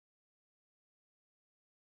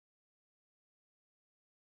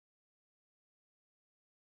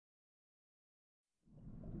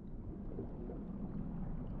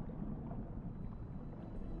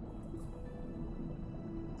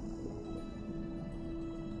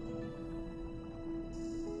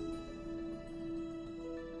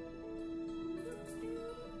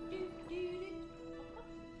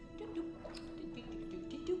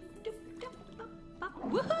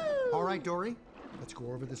right, Dory. Let's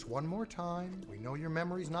go over this one more time. We know your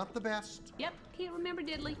memory's not the best. Yep, can't remember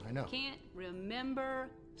diddly. I know. Can't remember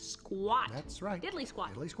squat. That's right. Diddly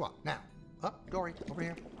squat. Diddly squat. Now, up, Dory, over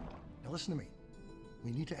here. Now listen to me.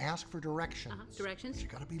 We need to ask for directions. Directions? But you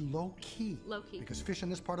gotta be low key. Low key. Because fish in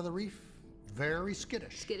this part of the reef, very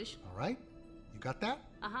skittish. Skittish. All right? You got that?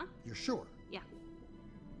 Uh-huh. You're sure? Yeah.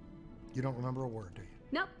 You don't remember a word, do you?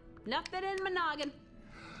 Nope. Nothing in my noggin.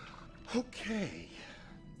 Okay.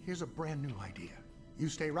 Here's a brand new idea. You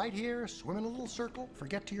stay right here, swim in a little circle,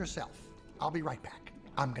 forget to yourself. I'll be right back.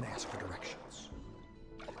 I'm gonna ask for directions.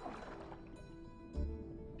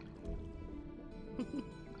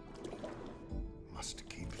 Must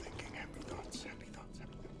keep thinking happy thoughts, happy thoughts,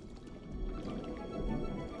 happy thoughts.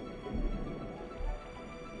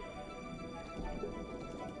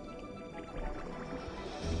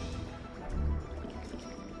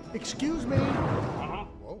 Excuse me.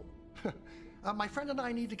 Whoa. My friend and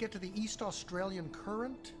I need to get to the East Australian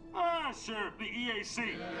Current. Ah, sure, the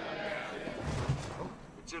EAC.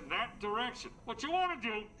 It's in that direction. What you want to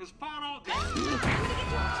do is follow.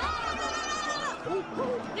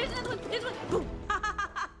 There's another one. There's one. Boom.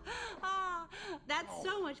 Oh, that's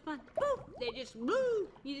so much fun. Boom. They just woo.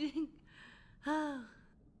 Oh.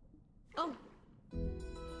 Oh.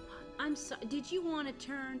 I'm sorry. Did you want to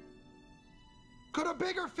turn? Could a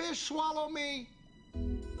bigger fish swallow me?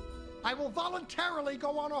 I will voluntarily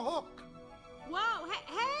go on a hook. Whoa.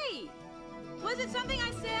 Hey. Was it something I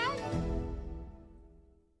said?